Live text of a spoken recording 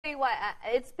you what,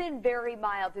 it's been very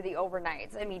mild through the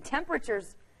overnights. I mean,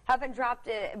 temperatures haven't dropped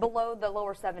below the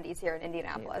lower 70s here in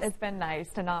Indianapolis. It's been nice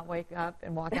to not wake up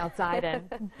and walk outside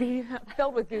and be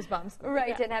filled with goosebumps.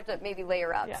 Right, and have to maybe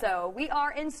layer up. Yeah. So we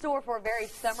are in store for a very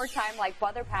summertime-like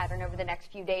weather pattern over the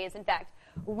next few days. In fact,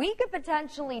 we could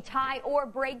potentially tie or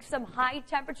break some high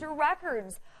temperature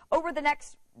records over the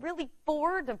next really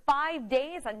 4 to 5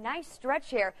 days. A nice stretch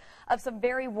here of some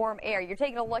very warm air. You're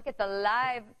taking a look at the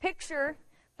live picture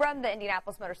from the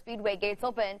Indianapolis Motor Speedway. Gates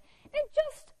open in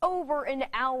just over an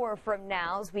hour from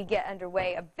now as we get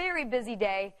underway. A very busy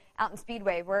day out in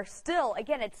Speedway. We're still,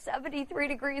 again, it's 73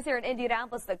 degrees here in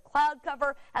Indianapolis. The cloud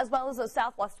cover as well as those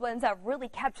southwest winds have really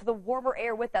kept the warmer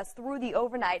air with us through the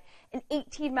overnight. An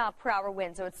 18-mile-per-hour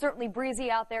wind, so it's certainly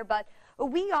breezy out there, but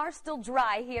we are still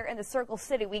dry here in the Circle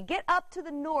City. We get up to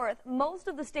the north. Most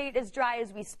of the state is dry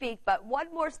as we speak, but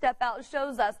one more step out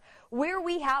shows us where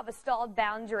we have a stalled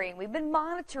boundary. And we've been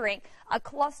monitoring a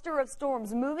cluster of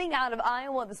storms moving out of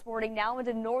Iowa this morning now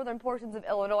into northern portions of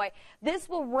Illinois. This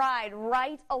will ride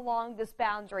right along this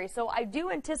boundary, so I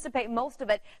do anticipate most of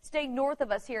it staying north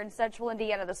of us here in central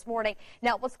Indiana this morning.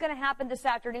 Now, what's going to happen this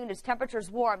afternoon is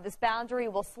temperatures warm. This boundary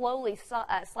will slowly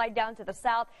slide down to the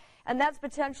south, and that's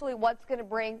potentially what's going to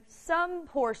bring some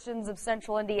portions of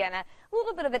central Indiana a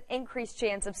little bit of an increased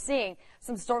chance of seeing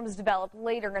some storms develop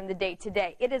later in the day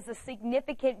today. It is a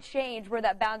significant change where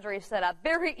that boundary is set up.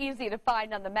 Very easy to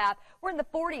find on the map. We're in the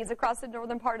 40s across the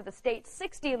northern part of the state,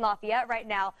 60 in Lafayette right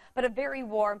now, but a very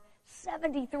warm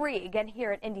 73 again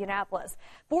here in Indianapolis.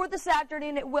 For this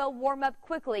afternoon, it will warm up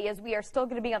quickly as we are still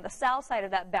going to be on the south side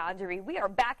of that boundary. We are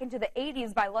back into the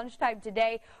 80s by lunchtime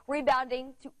today,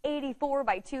 rebounding to 84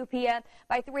 by 2 p.m.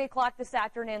 By 3 o'clock this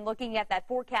afternoon, looking at that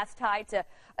forecast high to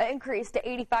increase to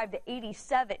 85 to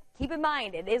 87. Keep in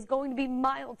mind, it is going to be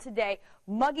mild today,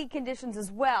 muggy conditions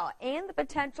as well, and the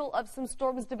potential of some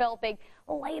storms developing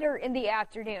later in the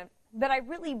afternoon. But I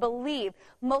really believe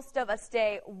most of us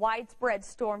stay widespread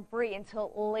storm-free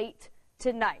until late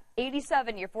tonight.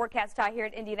 87, your forecast high here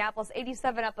in Indianapolis,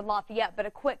 87 up in Lafayette, but a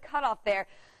quick cutoff there.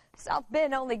 South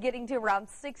Bend only getting to around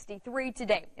 63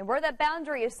 today. And where that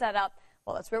boundary is set up,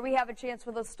 well, that's where we have a chance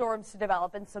for those storms to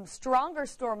develop, and some stronger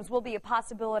storms will be a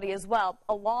possibility as well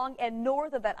along and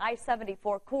north of that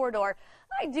I-74 corridor.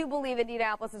 I do believe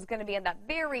Indianapolis is going to be in that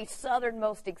very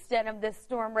southernmost extent of this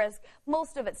storm risk.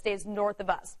 Most of it stays north of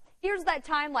us. Here's that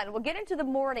timeline. We'll get into the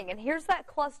morning, and here's that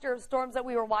cluster of storms that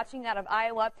we were watching out of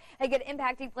Iowa. Again,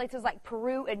 impacting places like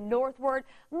Peru and northward.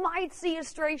 Might see a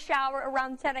stray shower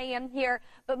around 10 a.m. here,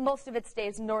 but most of it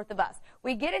stays north of us.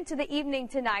 We get into the evening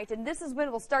tonight, and this is when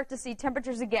we'll start to see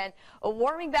temperatures again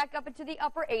warming back up into the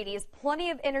upper 80s. Plenty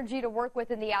of energy to work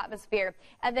with in the atmosphere.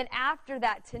 And then after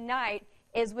that tonight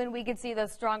is when we could see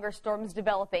those stronger storms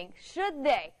developing. Should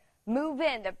they move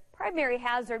in, the primary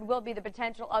hazard will be the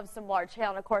potential of some large hail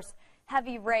and, of course,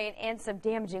 heavy rain and some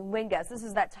damaging wind gusts. This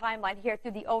is that timeline here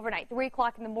through the overnight. 3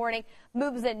 o'clock in the morning,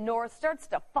 moves in north, starts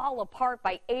to fall apart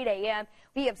by 8 a.m.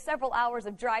 We have several hours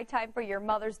of dry time for your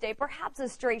Mother's Day, perhaps a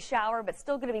stray shower, but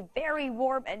still going to be very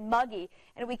warm and muggy.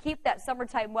 And we keep that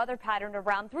summertime weather pattern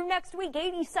around through next week.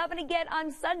 87 again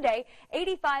on Sunday,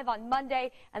 85 on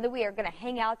Monday, and then we are going to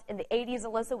hang out in the 80s,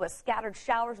 Alyssa, with scattered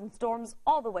showers and storms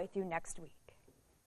all the way through next week.